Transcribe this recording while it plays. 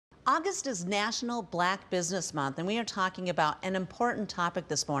August is National Black Business Month, and we are talking about an important topic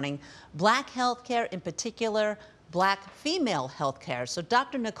this morning, Black healthcare, in particular, Black female healthcare. So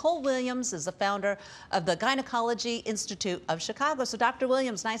Dr. Nicole Williams is the founder of the Gynecology Institute of Chicago. So Dr.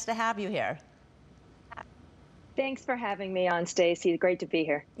 Williams, nice to have you here. Thanks for having me on, Stacy. Great to be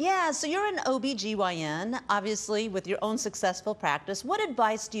here. Yeah, so you're an OBGYN, obviously, with your own successful practice. What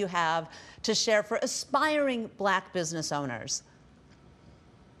advice do you have to share for aspiring Black business owners?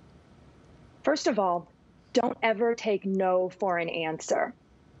 First of all, don't ever take no for an answer.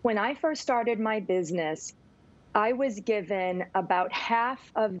 When I first started my business, I was given about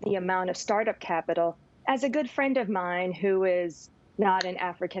half of the amount of startup capital as a good friend of mine who is not an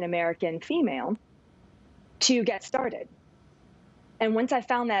African American female to get started. And once I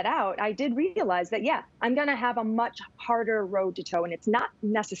found that out, I did realize that, yeah, I'm going to have a much harder road to toe, and it's not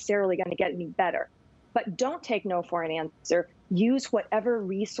necessarily going to get any better. But don't take no for an answer. Use whatever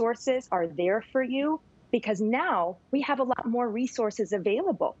resources are there for you, because now we have a lot more resources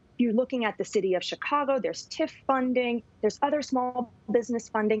available. If you're looking at the city of Chicago, there's TIF funding, there's other small business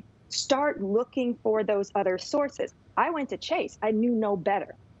funding. Start looking for those other sources. I went to Chase. I knew no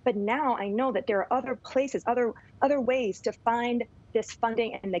better. But now I know that there are other places, other ways to find this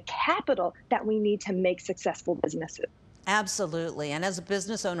funding and the capital that we need to make successful businesses. Absolutely. And as a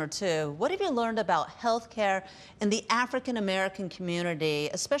business owner, too, what have you learned about healthcare in the African American community,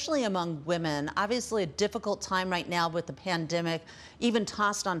 especially among women? Obviously, a difficult time right now with the pandemic, even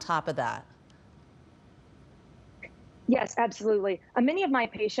tossed on top of that. Yes, absolutely. Many of my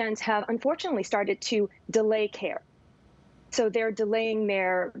patients have unfortunately started to delay care. So they're delaying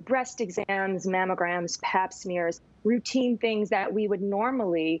their breast exams, mammograms, pap smears, routine things that we would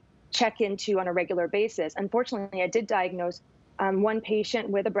normally check into on a regular basis. Unfortunately, I did diagnose one patient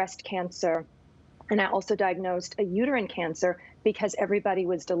with a breast cancer, and I also diagnosed a uterine cancer because everybody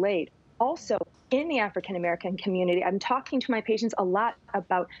was delayed. Also, in the African American community, I'm talking to my patients a lot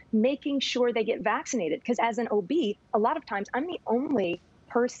about making sure they get vaccinated, because as an OB, a lot of times I'm the only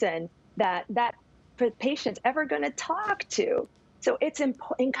person that for patients ever going to talk to. So it's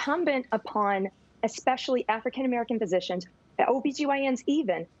incumbent upon especially African American physicians, OBGYNs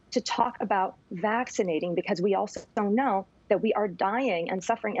even, to talk about vaccinating, because we also know that we are dying and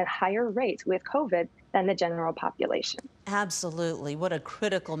suffering at higher rates with COVID than the general population. Absolutely. What a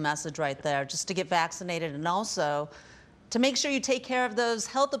critical message right there, just to get vaccinated and also to make sure you take care of those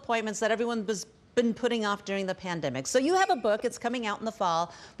health appointments that everyone was been putting off during the pandemic. So you have a book, it's coming out in the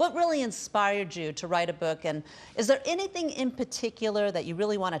fall. What really inspired you to write a book? And is there anything in particular that you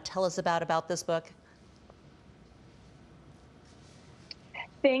really want to tell us about this book?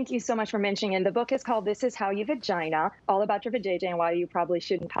 Thank you so much for mentioning it. The book is called This Is How You Vagina, all about your vajayjay and why you probably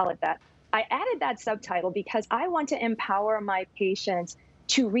shouldn't call it that. I added that subtitle because I want to empower my patients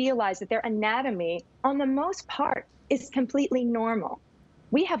to realize that their anatomy, on the most part, is completely normal.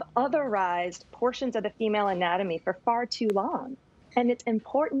 We have otherized portions of the female anatomy for far too long. And it's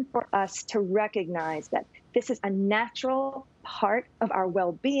important for us to recognize that this is a natural part of our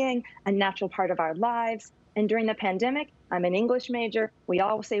well-being, a natural part of our lives. And during the pandemic, I'm an English major. We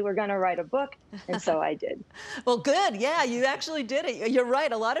all say we're going to write a book, and so I did. Well, good. Yeah, you actually did it. You're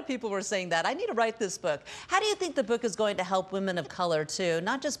right. A lot of people were saying that. I need to write this book. How do you think the book is going to help women of color, too?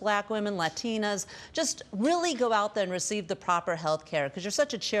 Not just Black women, Latinas, just really go out there and receive the proper health care, because you're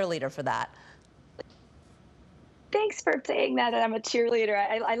such a cheerleader for that. Thanks for saying that I'm a cheerleader.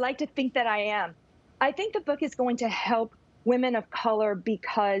 I like to think that I am. I think the book is going to help women of color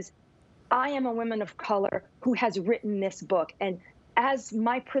because I am a woman of color who has written this book. And as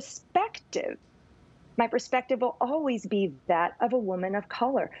my perspective will always be that of a woman of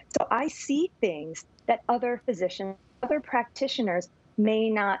color. So I see things that other physicians, other practitioners may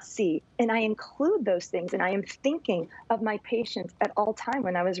not see. And I include those things, and I am thinking of my patients at all time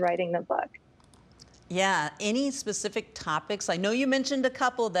when I was writing the book. Yeah, any specific topics? I know you mentioned a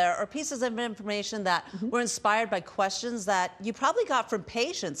couple there, or pieces of information that were inspired by questions that you probably got from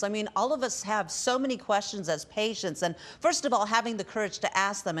patients. I mean, all of us have so many questions as patients. And first of all, having the courage to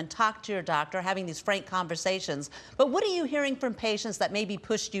ask them and talk to your doctor, having these frank conversations. But what are you hearing from patients that maybe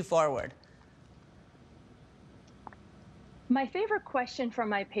pushed you forward? My favorite question from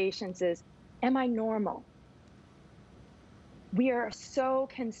my patients is, am I normal? We are so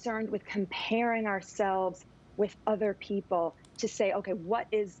concerned with comparing ourselves with other people to say, okay, what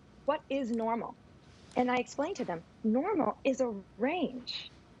is normal? And I explain to them, normal is a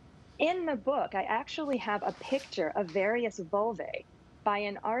range. In the book, I actually have a picture of various vulvae by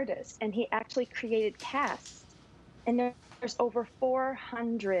an artist, and he actually created casts. And there's over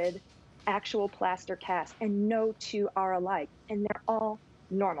 400 actual plaster casts, and no two are alike, and they're all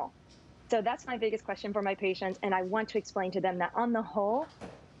normal? So that's my biggest question for my patients. And I want to explain to them that on the whole,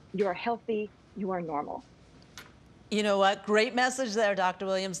 you're healthy, you are normal. You know what? Great message there, Dr.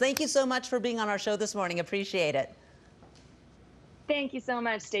 Williams. Thank you so much for being on our show this morning. Appreciate it. Thank you so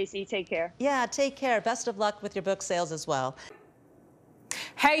much, Stacey. Take care. Yeah, take care. Best of luck with your book sales as well.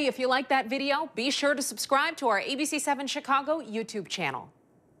 Hey, if you like that video, be sure to subscribe to our ABC7 Chicago YouTube channel.